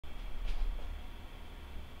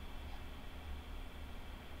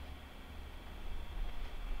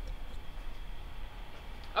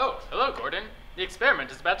Hello, Gordon. The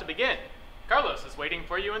experiment is about to begin. Carlos is waiting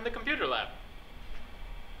for you in the computer lab.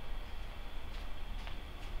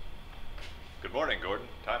 Good morning, Gordon.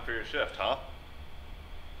 Time for your shift, huh?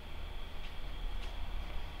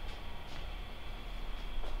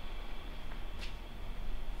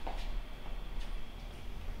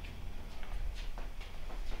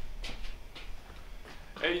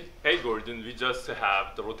 Hey Gordon, we just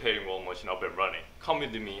have the rotating wall machine up and running. Come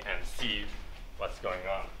with me and see what's going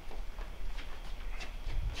on.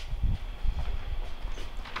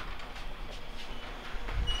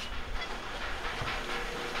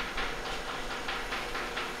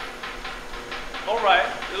 Alright,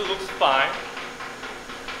 it looks fine.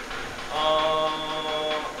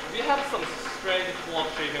 We have some strange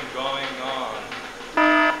fluctuation going on.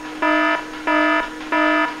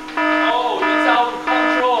 Oh, it's out of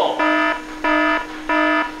control!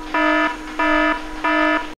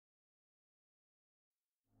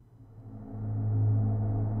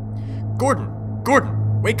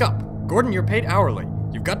 Gordon, wake up! Gordon, you're paid hourly.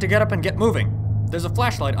 You've got to get up and get moving. There's a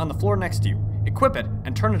flashlight on the floor next to you. Equip it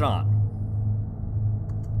and turn it on.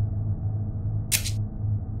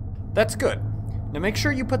 That's good. Now make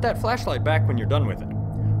sure you put that flashlight back when you're done with it.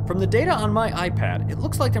 From the data on my iPad, it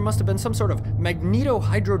looks like there must have been some sort of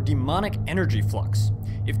magnetohydrodemonic energy flux.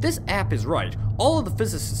 If this app is right, all of the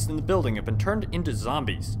physicists in the building have been turned into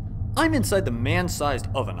zombies. I'm inside the man-sized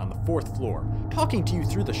oven on the 4th floor, talking to you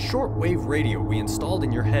through the shortwave radio we installed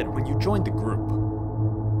in your head when you joined the group.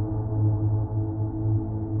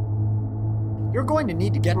 You're going to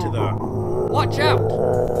need to get to the... Watch out!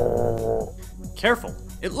 Careful.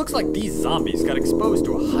 It looks like these zombies got exposed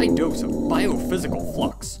to a high dose of biophysical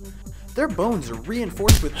flux. Their bones are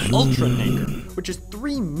reinforced with ultra nacre, which is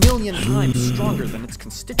 3 million times stronger than its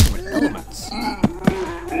constituent elements.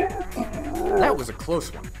 That was a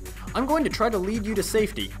close one. I'm going to try to lead you to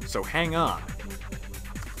safety, so hang on.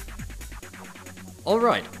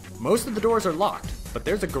 Alright, most of the doors are locked, but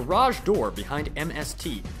there's a garage door behind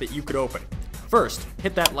MST that you could open. First,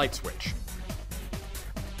 hit that light switch.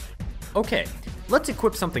 Okay, let's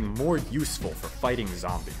equip something more useful for fighting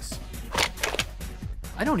zombies.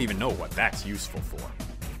 I don't even know what that's useful for.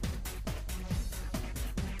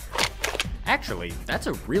 Actually, that's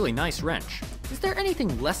a really nice wrench. Is there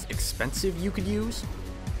anything less expensive you could use?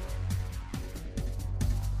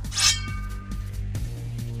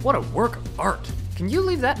 What a work of art! Can you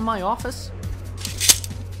leave that in my office?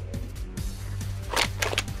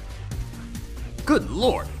 Good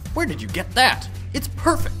lord, where did you get that? It's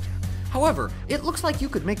perfect! However, it looks like you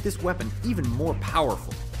could make this weapon even more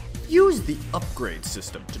powerful. Use the upgrade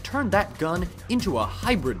system to turn that gun into a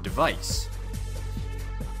hybrid device.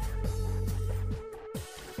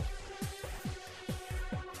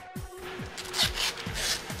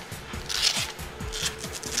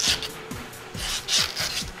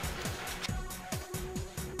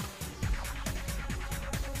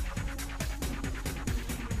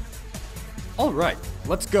 Alright,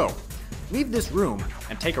 let's go. Leave this room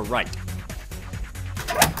and take a right.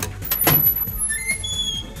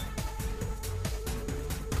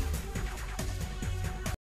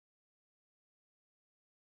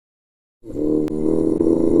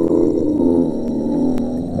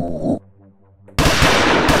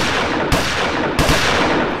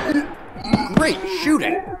 Great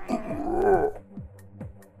shooting!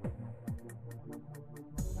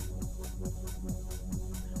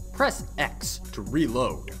 Press X to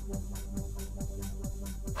reload.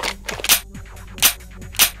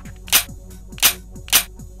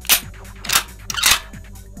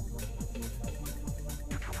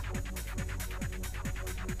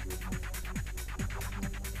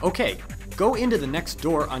 Okay, go into the next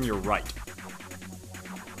door on your right.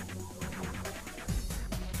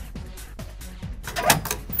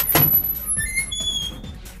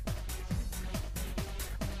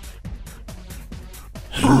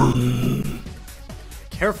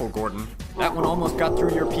 Careful, Gordon. That one almost got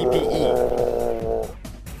through your PPE.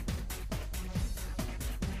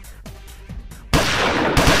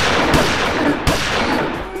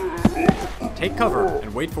 Take cover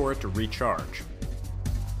and wait for it to recharge.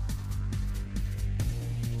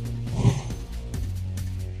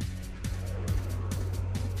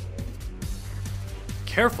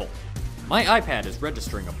 Careful! My iPad is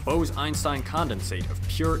registering a Bose-Einstein condensate of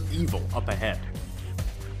pure evil up ahead.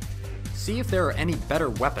 See if there are any better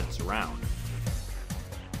weapons around.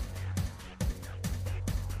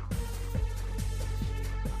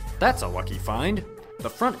 That's a lucky find.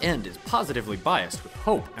 The front end is positively biased with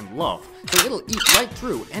hope and love, so it'll eat right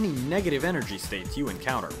through any negative energy states you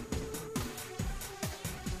encounter.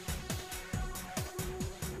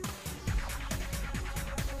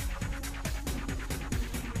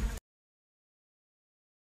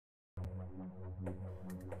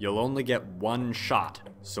 You'll only get one shot,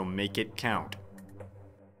 so make it count.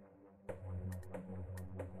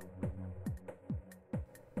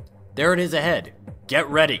 There it is ahead. Get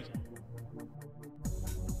ready.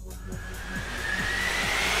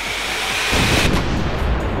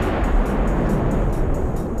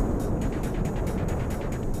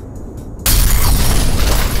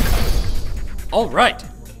 All right,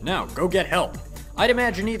 now go get help. I'd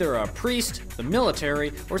imagine either a priest, the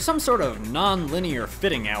military, or some sort of non-linear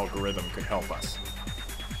fitting algorithm could help us.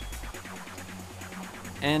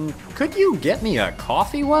 And could you get me a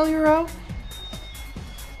coffee while you're out?